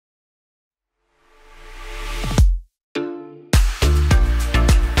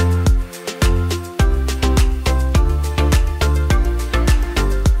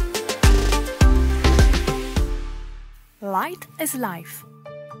is life.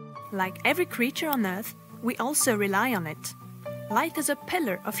 Like every creature on Earth, we also rely on it. Light is a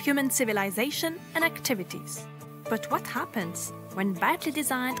pillar of human civilization and activities. But what happens when badly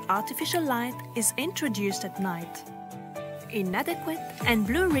designed artificial light is introduced at night? Inadequate and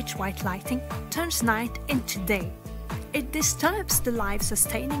blue-rich white lighting turns night into day. It disturbs the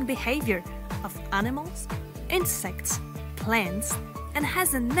life-sustaining behavior of animals, insects, plants, and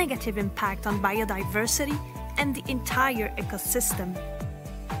has a negative impact on biodiversity and the entire ecosystem.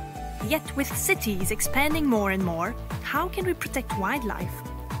 Yet with cities expanding more and more, how can we protect wildlife?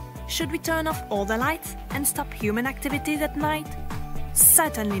 Should we turn off all the lights and stop human activities at night?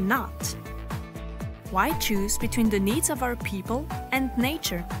 Certainly not. Why choose between the needs of our people and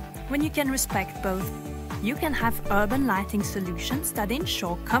nature when you can respect both? You can have urban lighting solutions that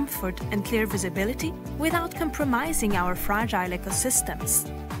ensure comfort and clear visibility without compromising our fragile ecosystems.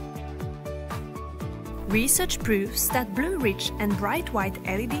 Research proves that blue-rich and bright white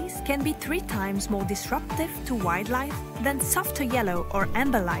LEDs can be 3 times more disruptive to wildlife than softer yellow or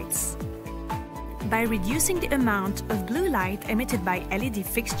amber lights. By reducing the amount of blue light emitted by LED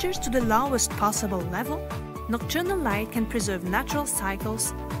fixtures to the lowest possible level, nocturnal light can preserve natural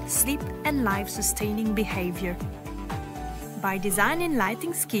cycles, sleep and life-sustaining behavior. By designing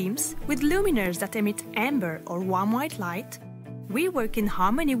lighting schemes with luminaires that emit amber or warm white light, we work in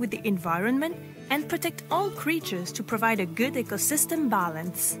harmony with the environment and protect all creatures to provide a good ecosystem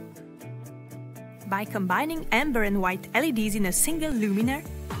balance. By combining amber and white LEDs in a single luminaire,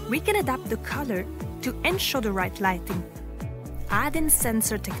 we can adapt the color to ensure the right lighting. Add in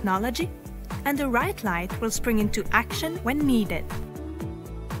sensor technology, and the right light will spring into action when needed.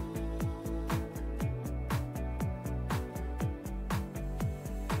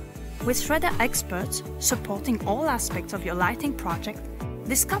 With Shredder experts supporting all aspects of your lighting project,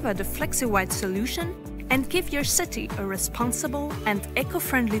 discover the FlexiWhite solution and give your city a responsible and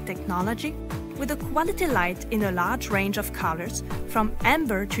eco-friendly technology with a quality light in a large range of colors, from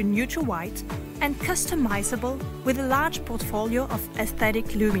amber to neutral white, and customizable with a large portfolio of aesthetic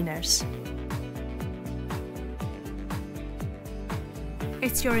luminaires.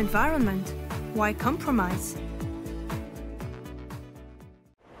 It's your environment. Why compromise?